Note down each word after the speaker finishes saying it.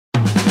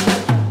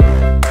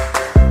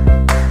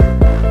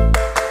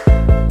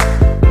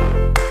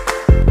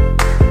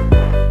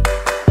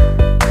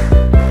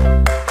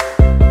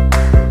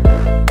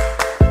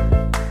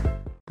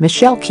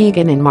Michelle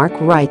Keegan and Mark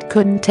Wright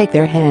couldn't take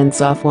their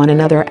hands off one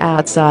another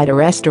outside a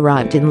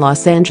restaurant in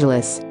Los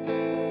Angeles.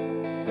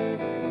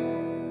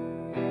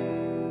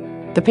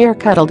 The pair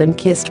cuddled and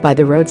kissed by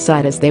the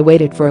roadside as they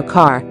waited for a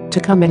car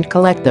to come and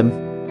collect them.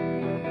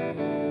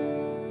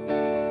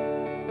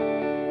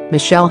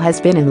 Michelle has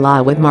been in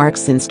love with Mark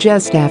since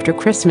just after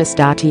Christmas.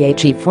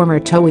 The former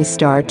Toei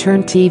star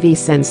turned TV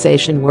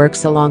sensation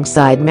works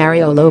alongside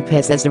Mario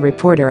Lopez as a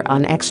reporter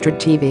on Extra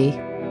TV.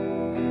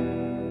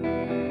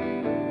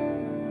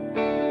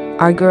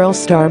 Our girl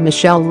star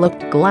Michelle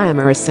looked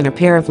glamorous in a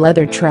pair of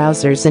leather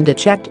trousers and a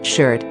checked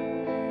shirt.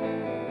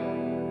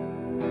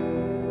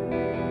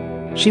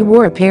 She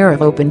wore a pair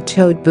of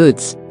open-toed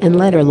boots and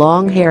let her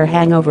long hair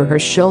hang over her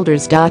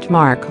shoulders.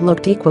 Mark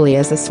looked equally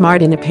as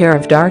smart in a pair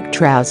of dark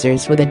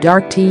trousers with a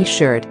dark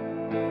t-shirt.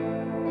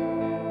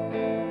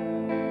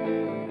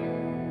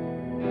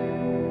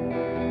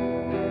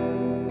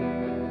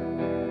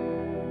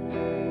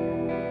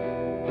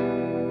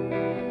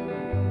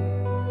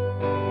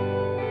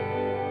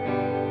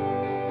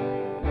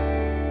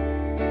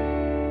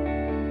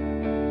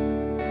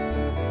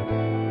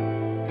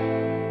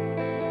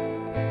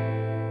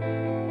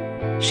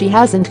 She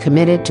hasn't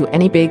committed to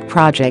any big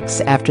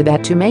projects after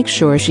that to make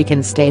sure she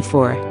can stay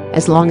for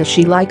as long as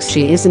she likes.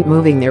 She isn't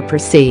moving there per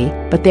se,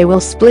 but they will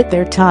split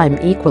their time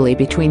equally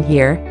between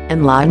here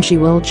and La, and she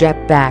will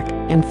jet back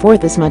and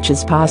forth as much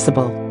as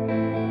possible.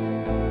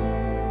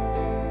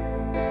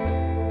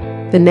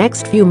 The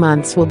next few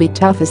months will be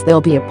tough as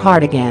they'll be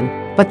apart again,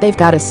 but they've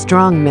got a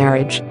strong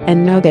marriage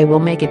and know they will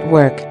make it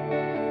work.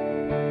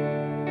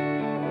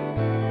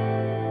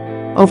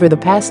 Over the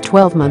past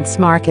 12 months,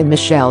 Mark and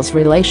Michelle's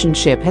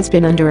relationship has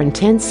been under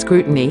intense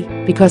scrutiny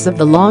because of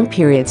the long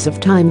periods of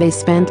time they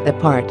spent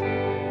apart.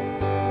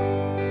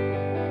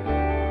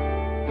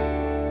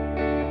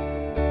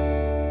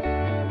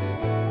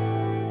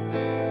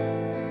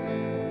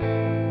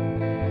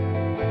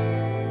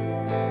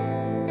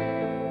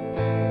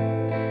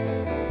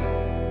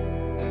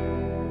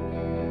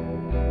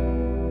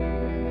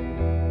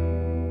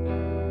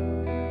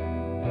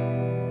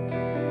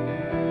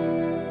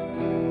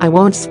 I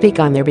won't speak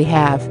on their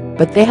behalf,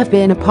 but they have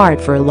been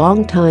apart for a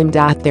long time.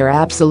 They're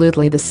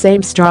absolutely the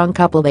same strong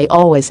couple they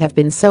always have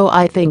been, so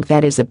I think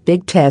that is a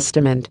big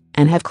testament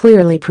and have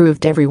clearly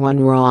proved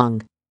everyone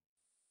wrong.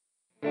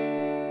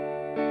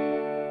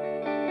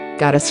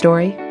 Got a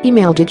story?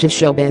 Email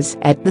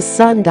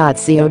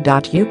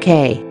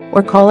digishowbiz@thesun.co.uk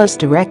or call us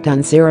direct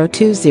on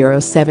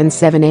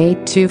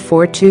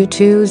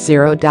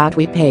 02077824220.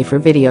 We pay for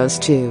videos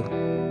too.